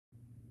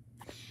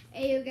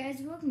Hey you guys,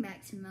 welcome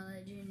back to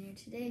Mellow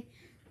Jr. Today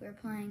we're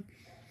playing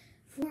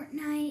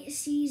Fortnite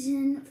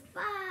Season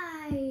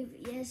 5.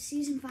 Yes,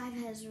 Season 5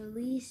 has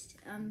released,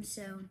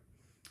 so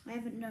I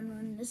haven't done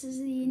one. This is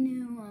the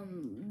new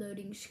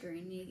loading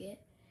screen you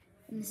get.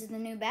 And this is the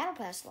new Battle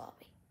Pass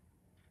lobby.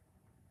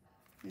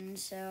 And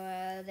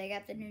so they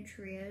got the new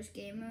Trios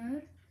game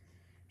mode.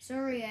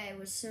 Sorry I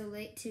was so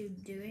late to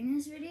doing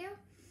this video.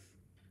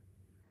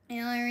 The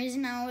only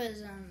reason I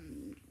was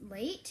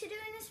late to doing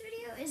this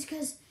video is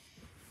because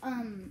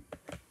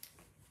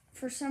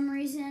for some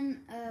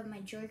reason, my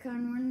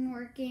Joy-Con wasn't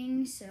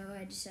working, so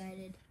I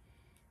decided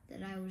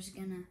that I was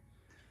gonna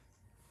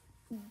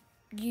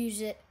use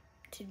it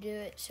to do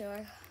it.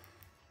 So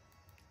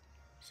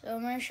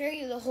I'm gonna show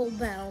you the whole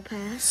Battle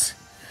Pass.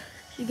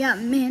 You got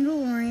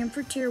Mandalorian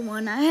for Tier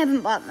 1. I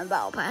haven't bought the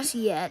Battle Pass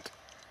yet,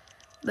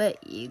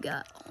 but you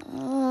got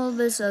all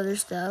this other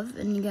stuff,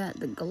 and you got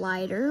the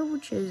glider,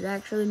 which is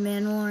actually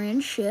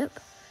Mandalorian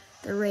ship,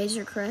 the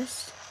Razor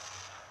Crest,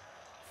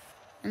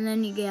 and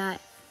then you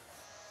got,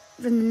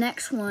 for the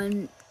next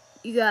one,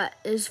 you got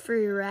is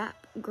free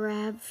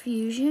grab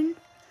fusion.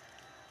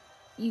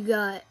 You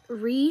got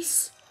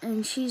Reese,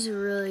 and she's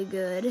really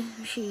good.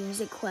 She is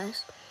a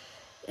quest.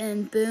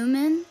 And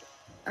Boomin,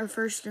 our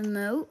first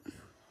emote.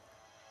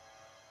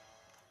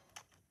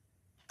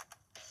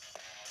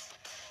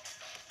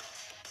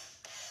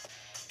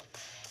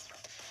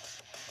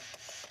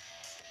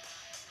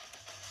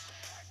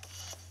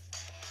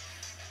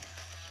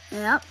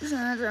 Yep, so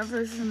that's our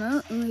first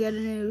emote. And we got a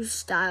new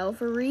style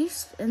for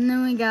Reese. And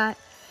then we got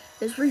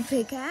this free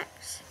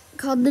pickaxe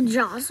called the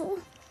Jostle.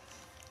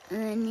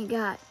 And then you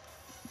got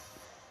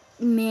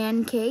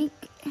Man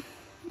Cake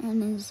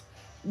and his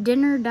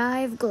dinner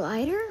dive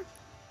glider.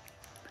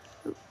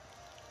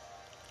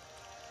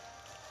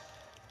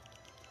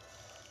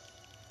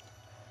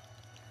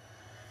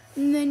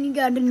 And then you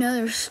got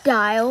another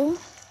style.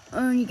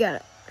 Oh, you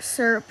got a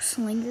syrup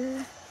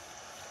slinger.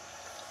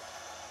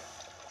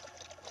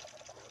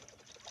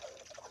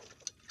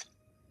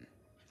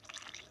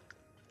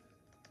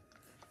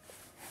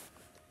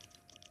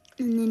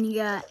 And then you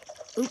got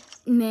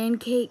Man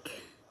Cake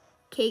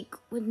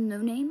with no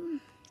name.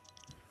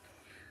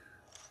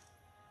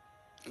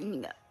 And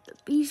you got the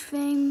Beast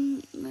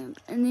Fang.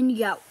 And then you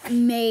got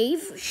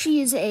Maeve.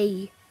 She is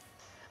so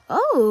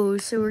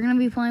we're going to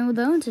be playing with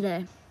Owen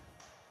today.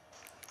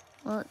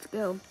 Well, let's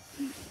go.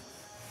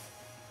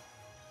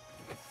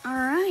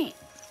 Alright.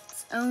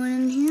 It's Owen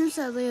in here.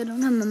 Sadly, I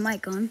don't have my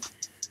mic on.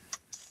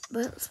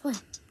 But let's play.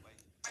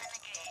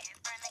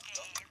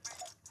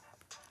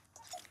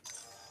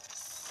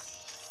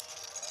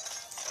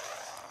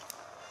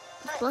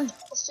 Let's play.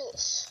 Let's do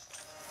this.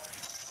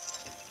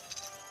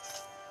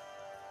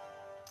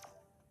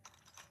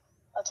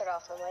 I'll turn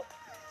off my mic.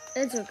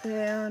 It's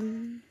okay.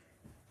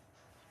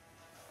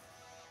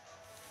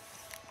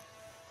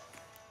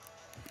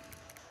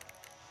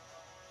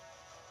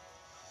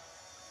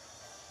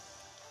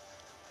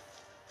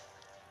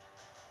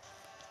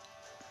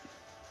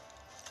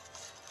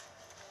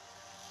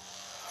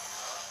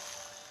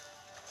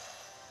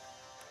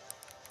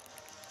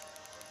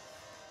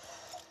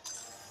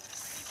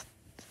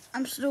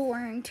 I'm still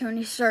wearing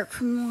Tony Stark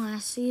from the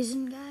last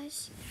season,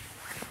 guys.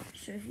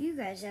 So if you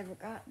guys ever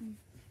gotten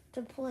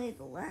to play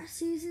the last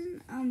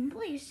season,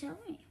 please tell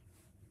me.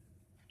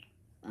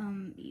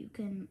 You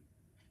can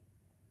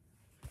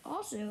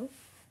also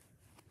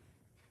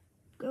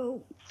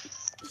go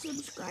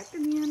subscribe to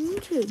me on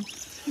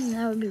YouTube. And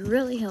that would be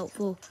really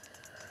helpful.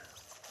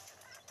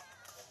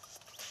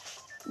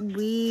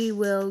 We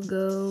will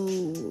go.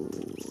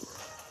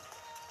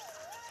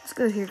 Let's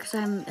go here because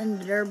I haven't been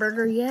to Durr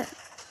Burger yet.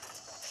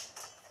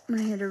 My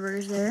Durr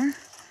Burger's there.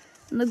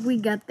 Look, we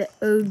got the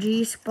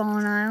OG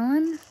Spawn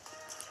Island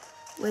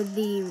with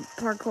the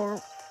parkour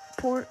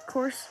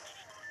course.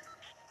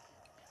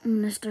 I'm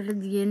gonna start at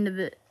the end of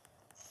it.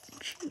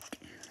 Shoot.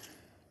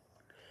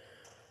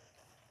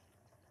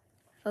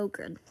 Oh,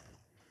 good.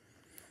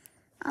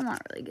 I'm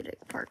not really good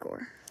at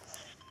parkour.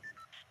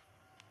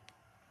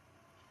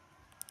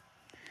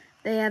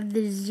 They have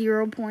the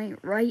 0 point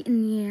right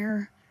in the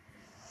air.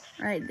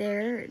 Right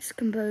there. It's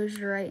composed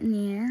right in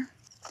the air.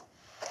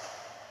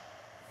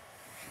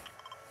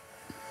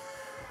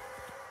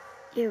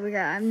 Here we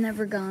go. I've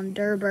never gone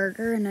Durr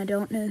Burger, and I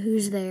don't know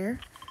who's there.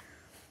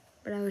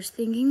 But I was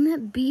thinking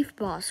that Beef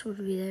Boss would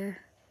be there.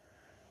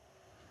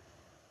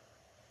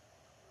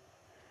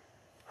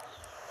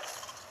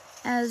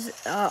 As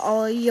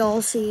all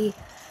y'all see,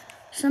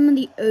 some of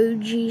the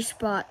OG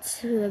spots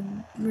have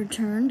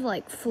returned,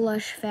 like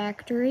Flush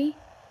Factory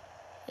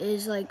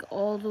is like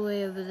all the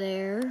way over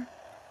there.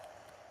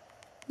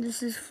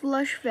 This is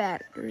Flush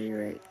Factory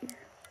right here.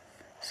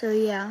 So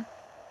yeah.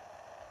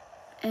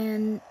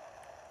 And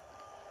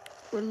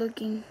we're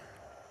looking.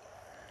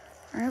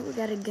 Alright, we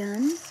got a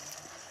gun.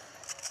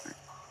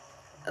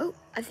 Oh,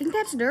 I think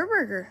that's Durr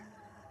Burger.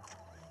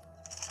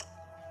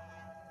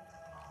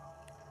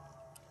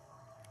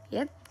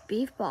 Yep,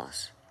 Beef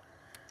Boss.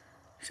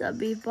 What's up,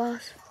 Beef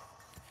Boss?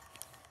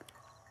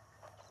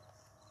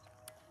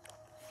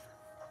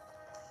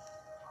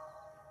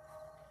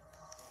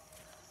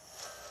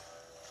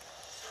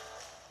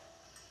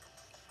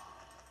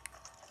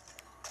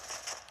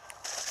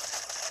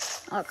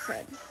 Oh,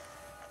 crud.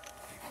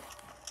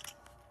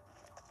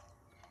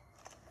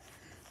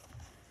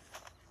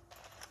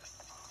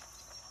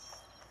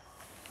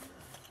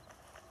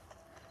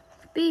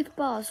 Beef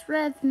boss,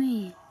 rev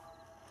me.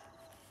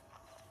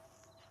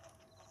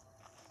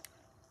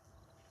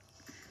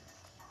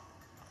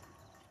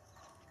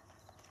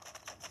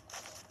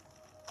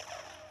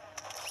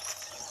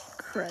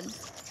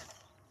 Crud.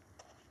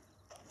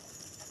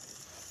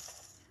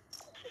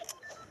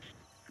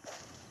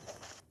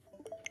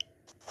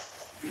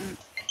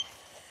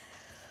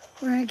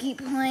 We're gonna keep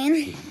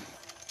playing.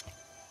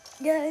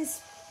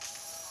 Guys,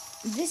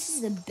 this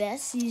is the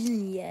best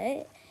season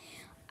yet.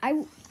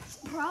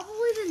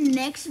 Probably the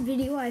next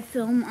video I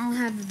film, I'll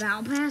have the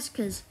Battle Pass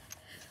because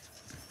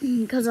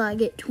I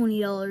get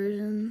 $20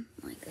 in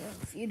like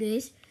a few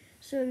days.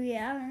 So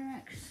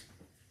yeah,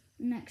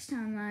 next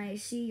time I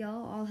see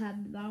y'all, I'll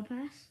have the Battle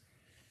Pass.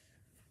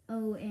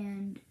 Oh,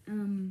 and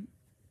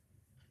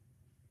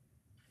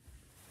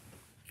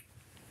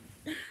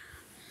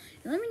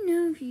let me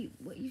know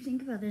what you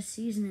think about this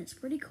season. It's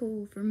pretty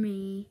cool for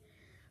me.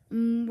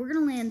 We're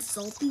gonna land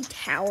Salty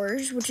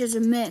Towers, which is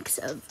a mix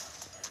of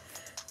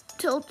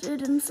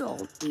Tilted and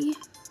Salty.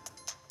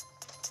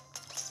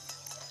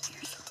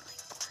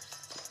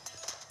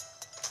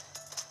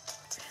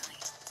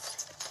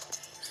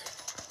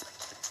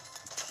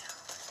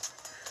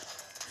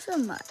 So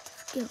much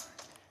skill.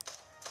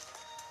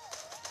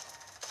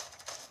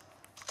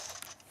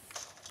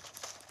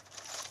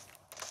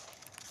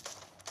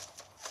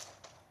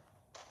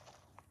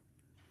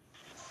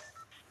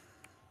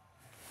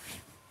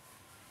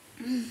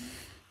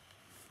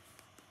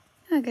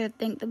 I gotta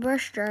thank the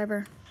bus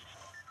driver.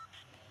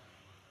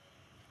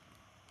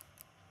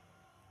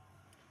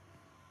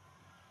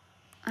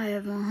 I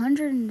have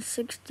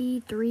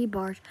 163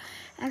 bars.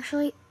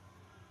 Actually,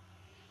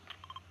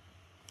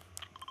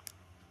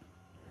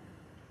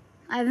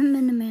 I haven't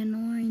been to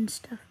Mandalorian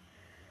stuff.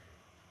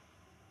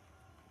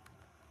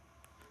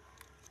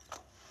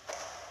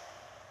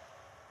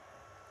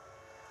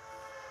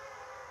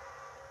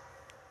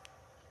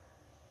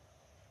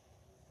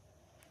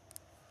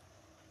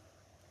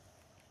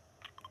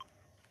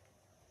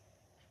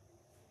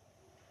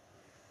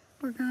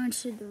 We're going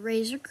to the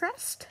Razor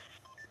Crest.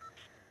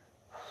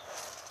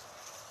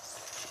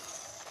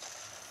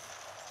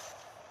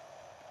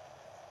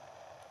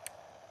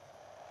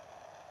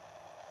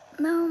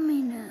 No,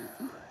 me no.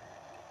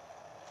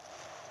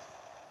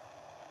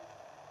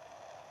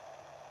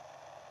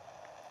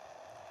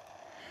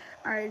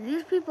 Alright,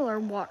 these people are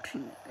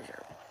watching.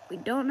 We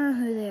don't know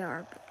who they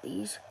are, but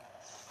there's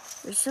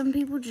some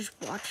people just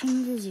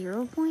watching the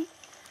 0 point.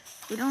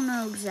 We don't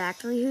know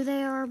exactly who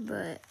they are,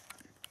 but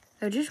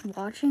they're just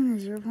watching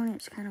the 0 point.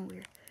 It's kind of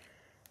weird.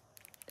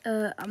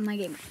 My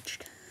game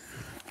glitched.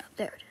 Oh,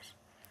 there it is.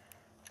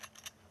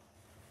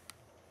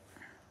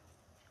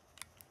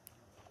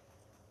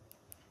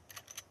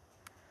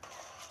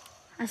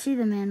 I see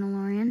the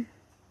Mandalorian.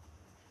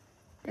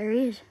 There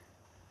he is.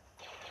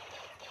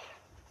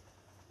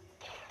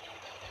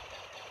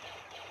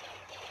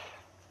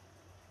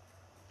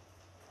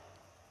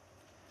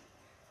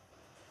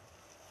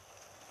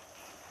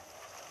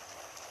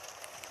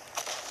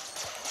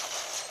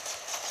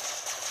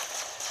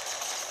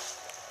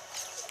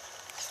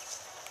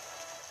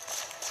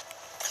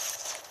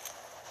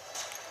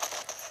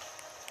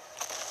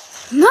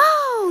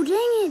 No, dang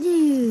it,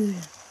 dude.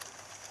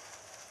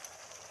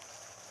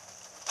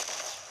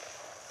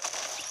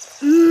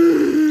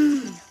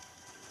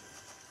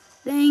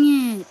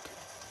 Dang it.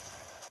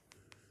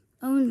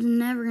 Owen's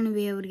never going to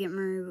be able to get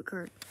my Rubik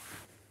card.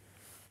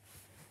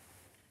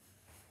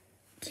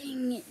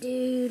 Dang it,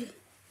 dude.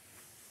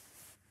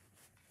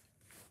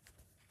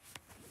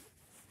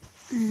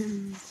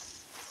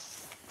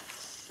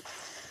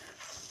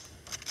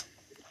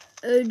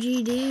 OG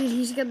dude,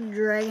 he's got the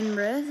Dragon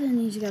Breath and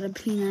he's got a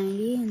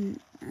P90 and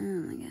oh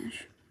my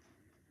gosh.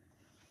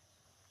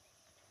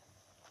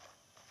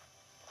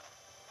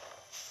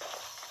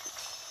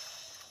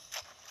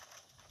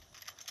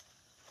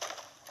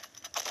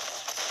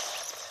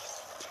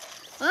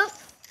 Well,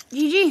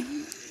 GG.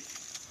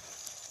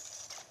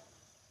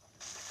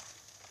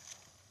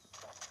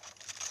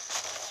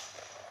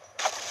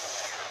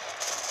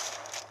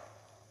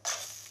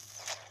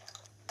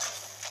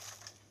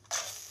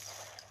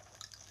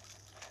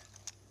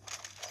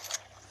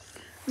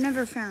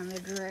 Never found the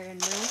Dragon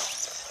Breath.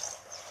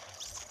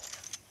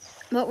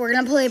 But we're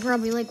gonna play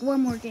probably like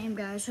one more game,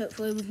 guys.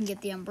 Hopefully we can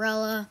get the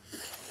umbrella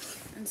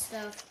and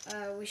stuff.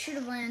 We should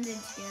have landed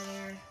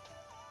together,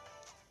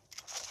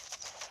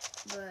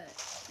 but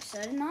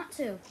decided not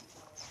to.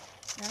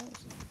 That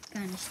was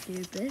kind of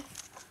stupid.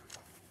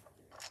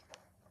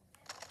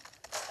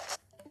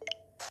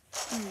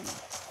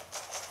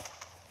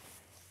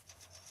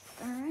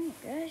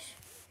 Alright, guys.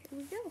 Here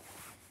we go.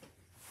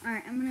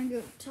 Alright, I'm gonna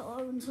go tell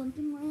Owen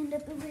something. Land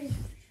at the Razor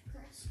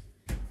Crest.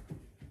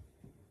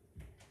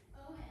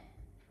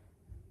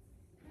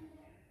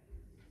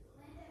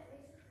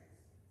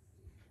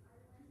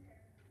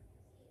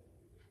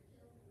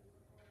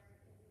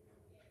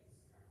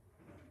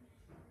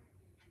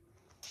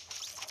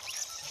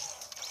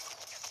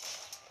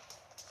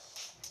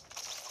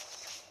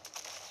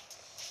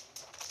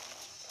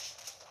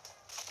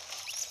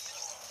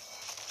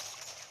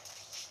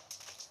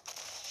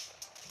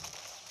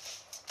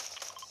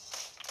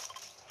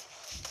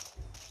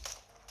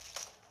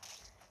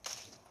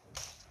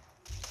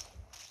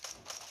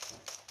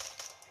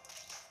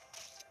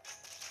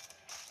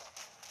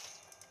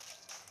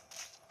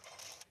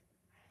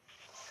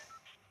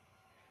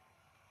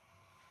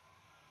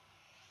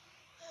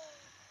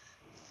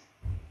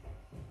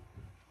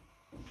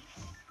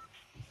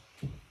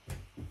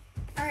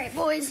 Alright,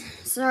 boys.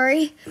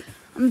 Sorry.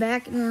 I'm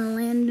back and we're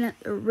landing at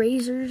the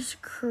Razor's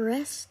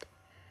Crest.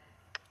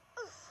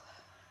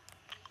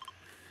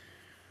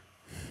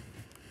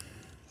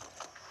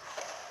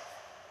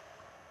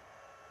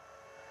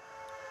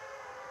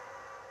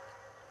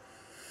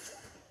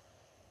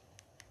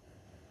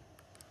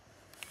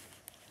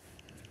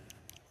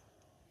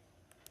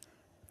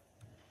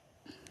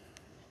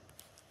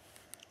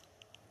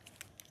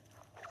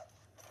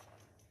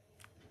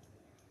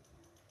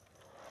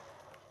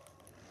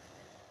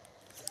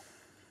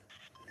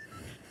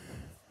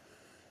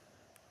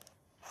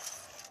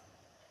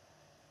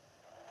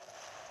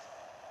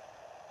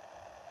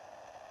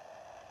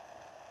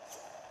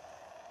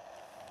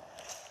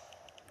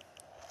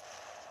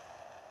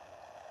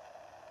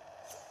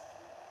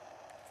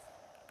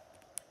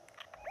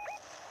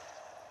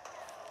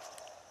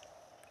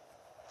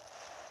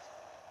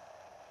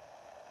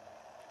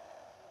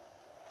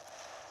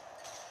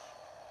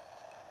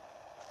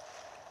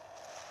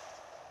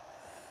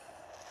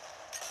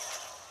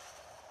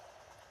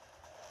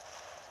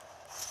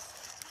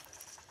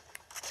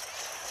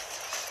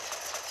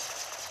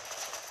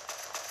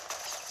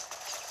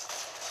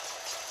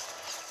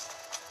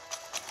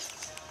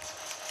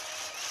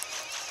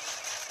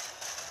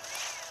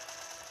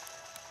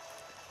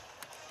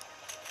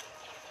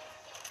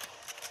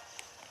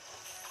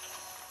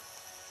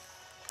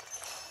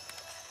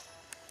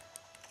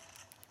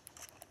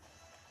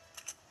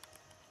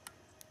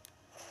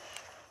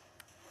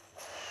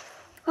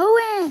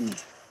 Owen!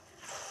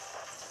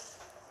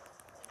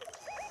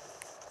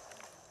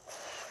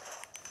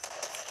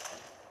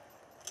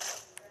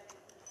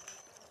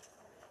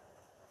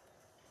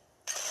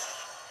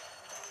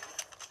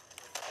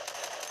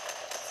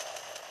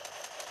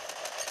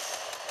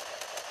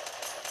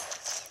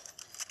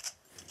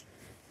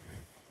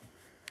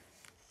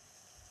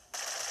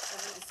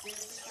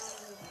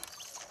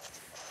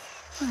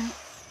 Alright.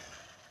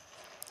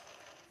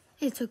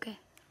 It's okay.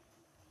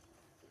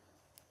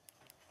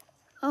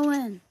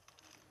 Owen.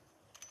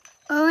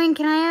 Owen,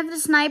 can I have the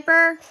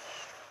sniper?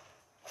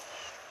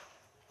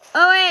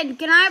 Owen,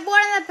 can I have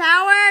one of the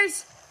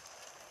powers?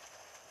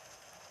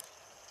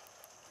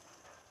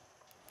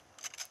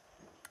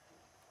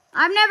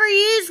 I've never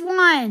used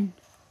one.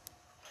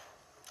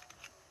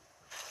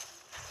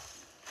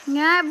 Can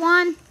I have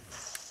one?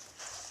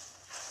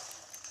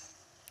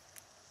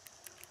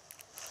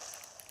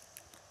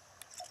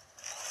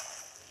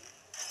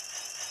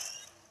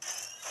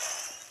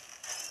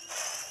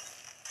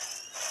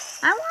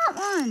 I want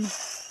one.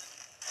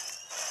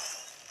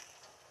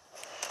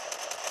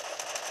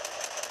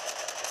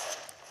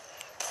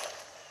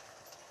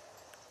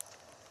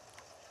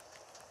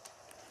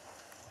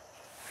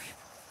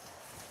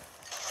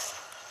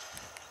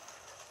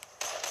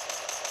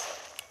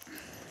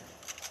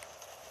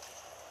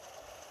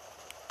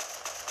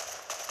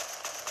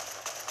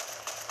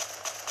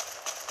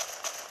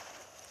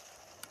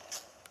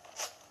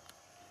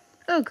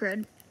 Oh,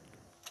 crud.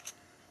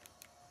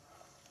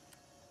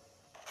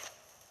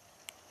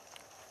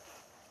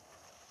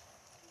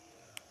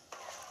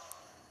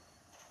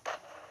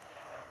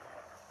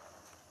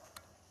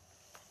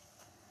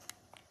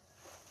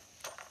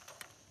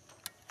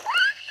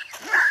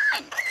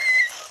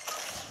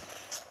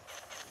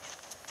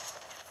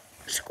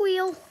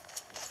 Squeal.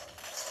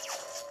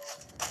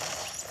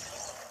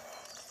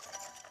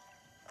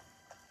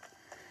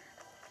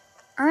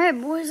 Alright,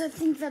 boys, I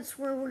think that's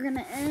where we're going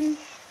to end.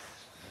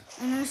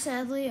 I know,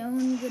 sadly,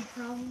 Owen would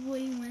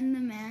probably win the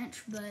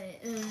match, but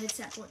it's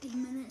at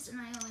 14 minutes, and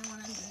I only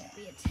wanted it to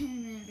be a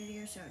 10-minute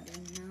video, so I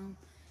didn't know.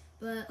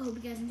 But hope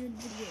you guys enjoyed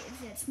the video.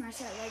 If you did, smash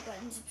that like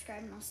button,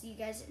 subscribe, and I'll see you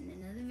guys in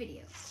another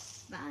video.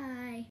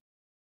 Bye!